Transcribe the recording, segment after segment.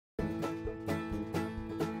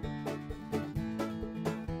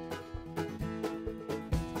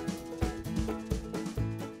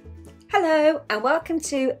Hello and welcome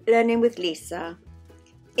to Learning with Lisa.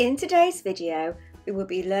 In today's video we will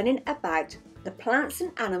be learning about the plants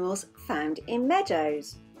and animals found in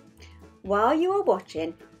meadows. While you are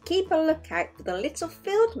watching, keep a lookout for the little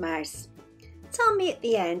field mouse. Tell me at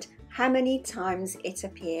the end how many times it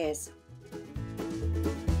appears.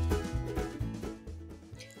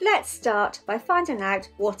 Let's start by finding out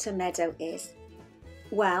what a meadow is.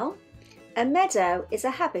 Well, a meadow is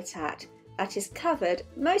a habitat that is covered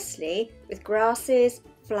mostly with grasses,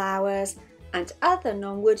 flowers and other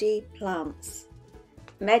non-woody plants.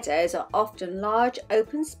 Meadows are often large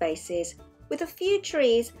open spaces with a few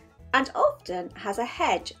trees and often has a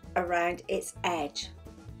hedge around its edge.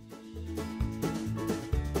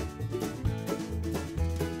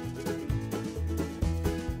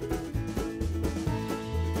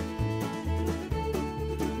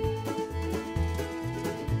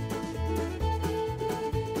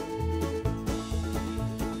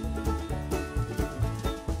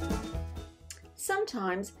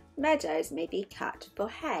 Sometimes meadows may be cut for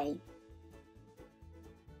hay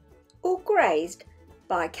or grazed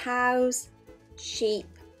by cows, sheep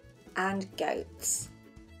and goats.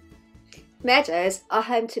 Meadows are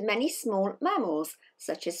home to many small mammals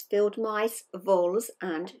such as field mice, voles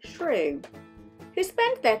and shrew, who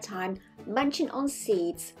spend their time munching on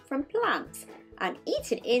seeds from plants and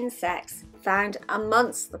eating insects found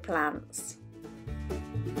amongst the plants.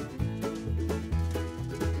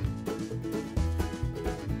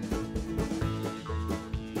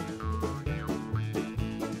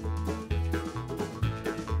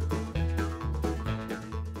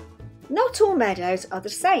 Not all meadows are the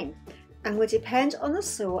same and will depend on the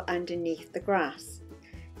soil underneath the grass.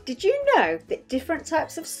 Did you know that different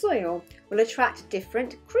types of soil will attract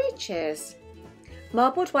different creatures?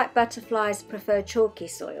 Marbled white butterflies prefer chalky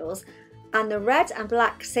soils and the red and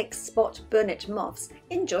black six-spot burnet moths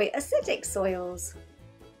enjoy acidic soils.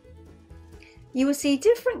 You will see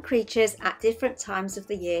different creatures at different times of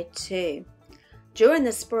the year too. During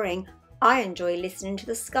the spring, I enjoy listening to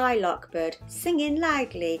the skylark bird singing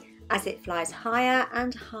loudly as it flies higher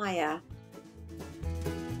and higher.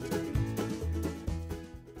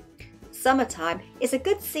 Summertime is a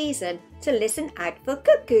good season to listen out for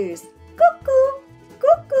cuckoos. Cuckoo,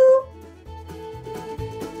 cuckoo.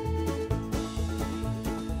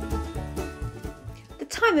 The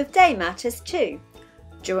time of day matters too.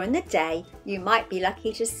 During the day, you might be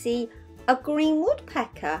lucky to see a green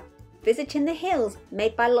woodpecker visiting the hills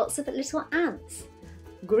made by lots of little ants.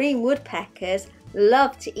 Green woodpeckers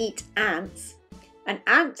love to eat ants. An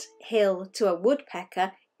ant hill to a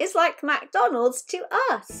woodpecker is like McDonald's to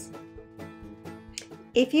us.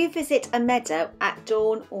 If you visit a meadow at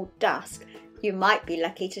dawn or dusk, you might be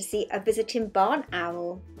lucky to see a visiting barn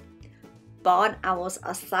owl. Barn owls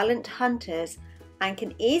are silent hunters and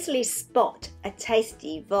can easily spot a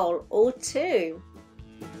tasty vole or two.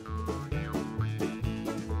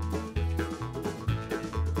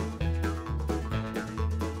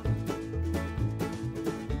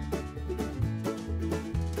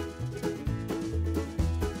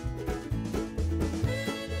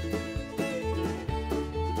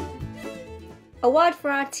 A wide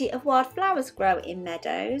variety of wildflowers grow in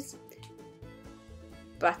meadows.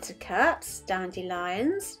 Buttercups,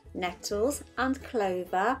 dandelions, nettles and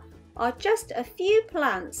clover are just a few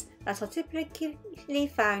plants that are typically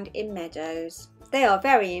found in meadows. They are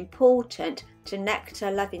very important to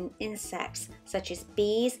nectar-loving insects such as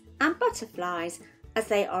bees and butterflies as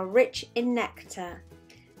they are rich in nectar.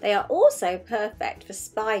 They are also perfect for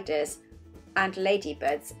spiders and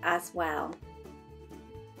ladybirds as well.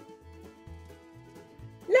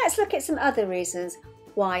 Let's look at some other reasons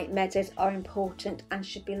why meadows are important and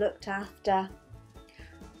should be looked after.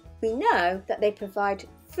 We know that they provide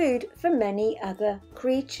food for many other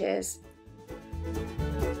creatures.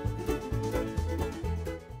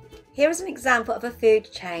 Here is an example of a food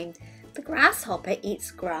chain. The grasshopper eats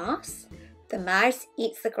grass, the mouse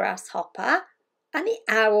eats the grasshopper, and the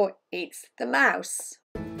owl eats the mouse.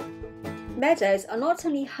 Meadows are not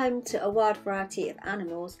only home to a wide variety of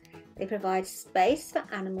animals, they provide space for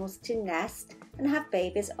animals to nest and have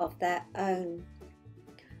babies of their own.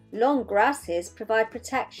 Long grasses provide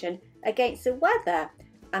protection against the weather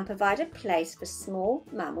and provide a place for small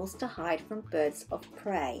mammals to hide from birds of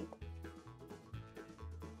prey.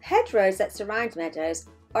 Hedgerows that surround meadows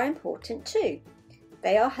are important too.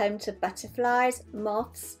 They are home to butterflies,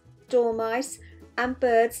 moths, dormice and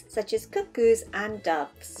birds such as cuckoos and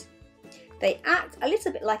doves. They act a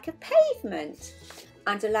little bit like a pavement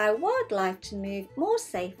and allow wildlife to move more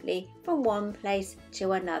safely from one place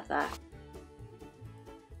to another.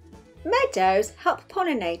 Meadows help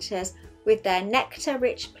pollinators with their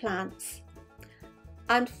nectar-rich plants.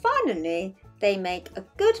 And finally, they make a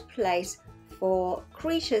good place for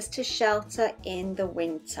creatures to shelter in the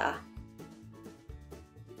winter.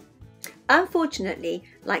 Unfortunately,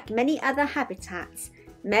 like many other habitats,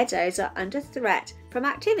 meadows are under threat from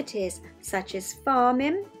activities such as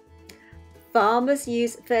farming. Farmers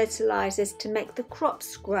use fertilisers to make the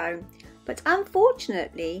crops grow, but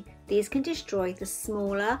unfortunately, these can destroy the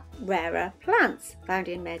smaller, rarer plants found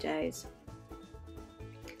in meadows.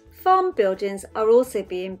 Farm buildings are also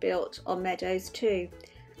being built on meadows too,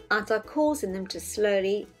 and are causing them to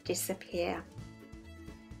slowly disappear.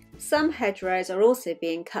 Some hedgerows are also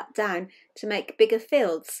being cut down to make bigger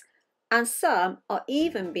fields, and some are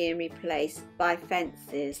even being replaced by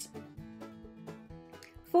fences.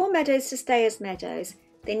 For meadows to stay as meadows,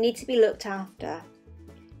 they need to be looked after.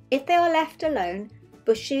 If they are left alone,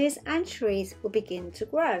 bushes and trees will begin to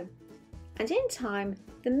grow, and in time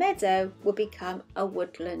the meadow will become a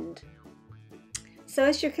woodland. So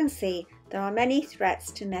as you can see, there are many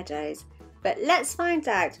threats to meadows, but let's find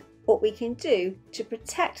out what we can do to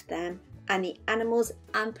protect them and the animals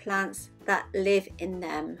and plants that live in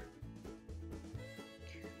them.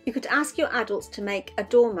 You could ask your adults to make a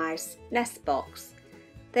dormouse nest box.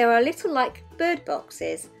 They are a little like bird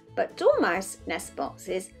boxes, but dormouse nest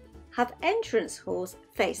boxes have entrance halls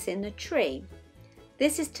facing the tree.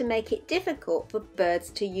 This is to make it difficult for birds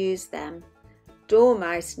to use them.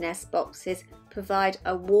 Dormouse nest boxes provide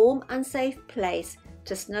a warm and safe place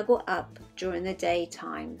to snuggle up during the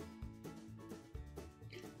daytime.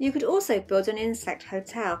 You could also build an insect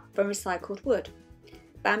hotel from recycled wood.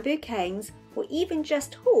 Bamboo canes or even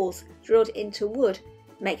just holes drilled into wood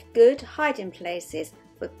make good hiding places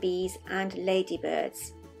for bees and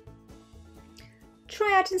ladybirds.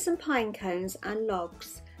 Try adding some pine cones and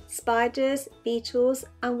logs. Spiders, beetles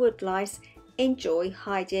and woodlice enjoy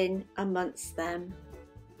hiding amongst them.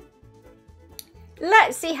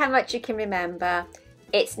 Let's see how much you can remember.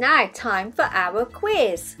 It's now time for our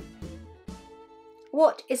quiz.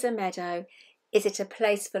 What is a meadow? Is it a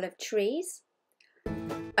place full of trees,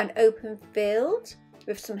 an open field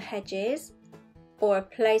with some hedges, or a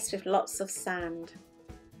place with lots of sand?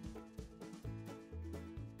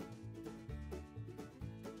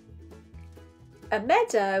 A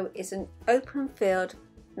meadow is an open field,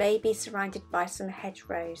 maybe surrounded by some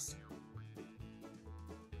hedgerows.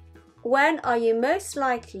 When are you most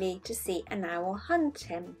likely to see an owl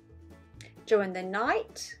hunting? During the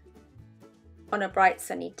night, on a bright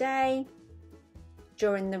sunny day,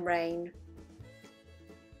 during the rain?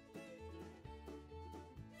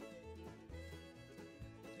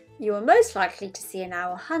 You are most likely to see an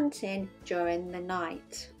owl hunting during the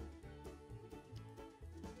night.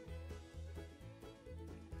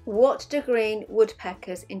 What do green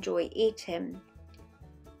woodpeckers enjoy eating?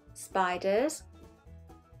 Spiders,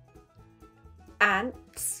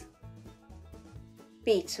 ants,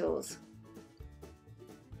 beetles.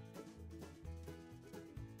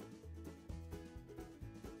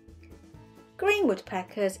 Green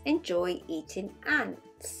woodpeckers enjoy eating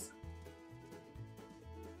ants.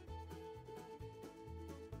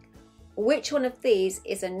 Which one of these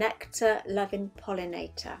is a nectar-loving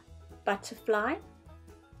pollinator? Butterfly,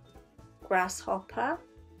 grasshopper,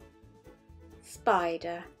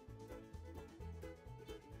 spider?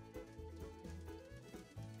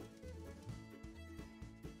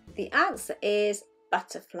 The answer is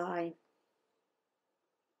butterfly.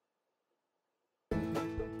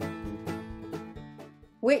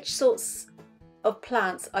 Which sorts of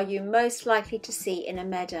plants are you most likely to see in a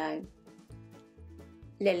meadow?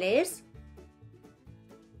 Lilies,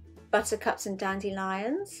 buttercups and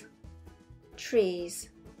dandelions, trees?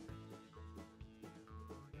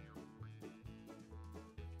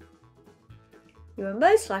 You are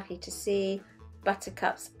most likely to see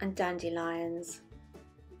buttercups and dandelions.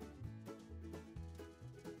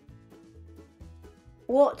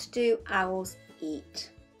 What do owls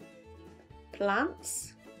eat?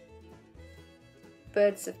 Plants,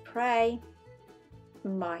 birds of prey,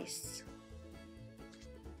 mice?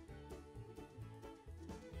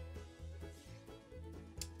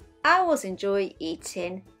 Owls enjoy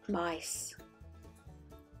eating mice.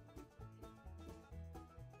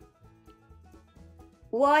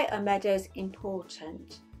 Why are meadows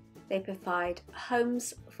important? They provide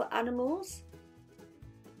homes for animals.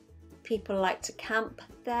 People like to camp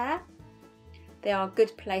there. They are a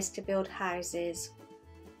good place to build houses.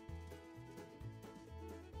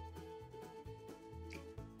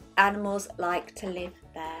 Animals like to live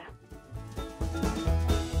there.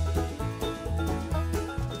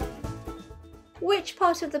 Which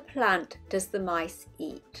part of the plant does the mice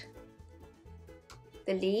eat?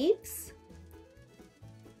 the leaves,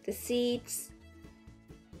 the seeds,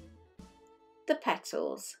 the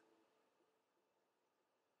petals.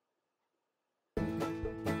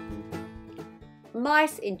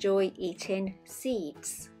 Mice enjoy eating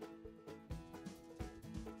seeds.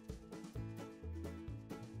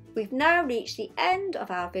 We've now reached the end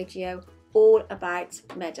of our video all about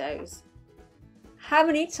meadows. How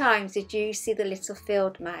many times did you see the little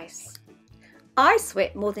field mouse? I saw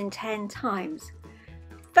it more than 10 times.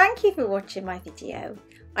 Thank you for watching my video.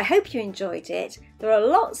 I hope you enjoyed it. There are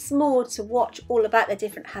lots more to watch all about the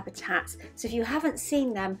different habitats, so if you haven't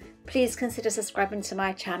seen them, please consider subscribing to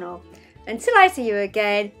my channel. Until I see you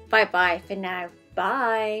again, bye bye for now.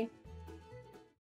 Bye.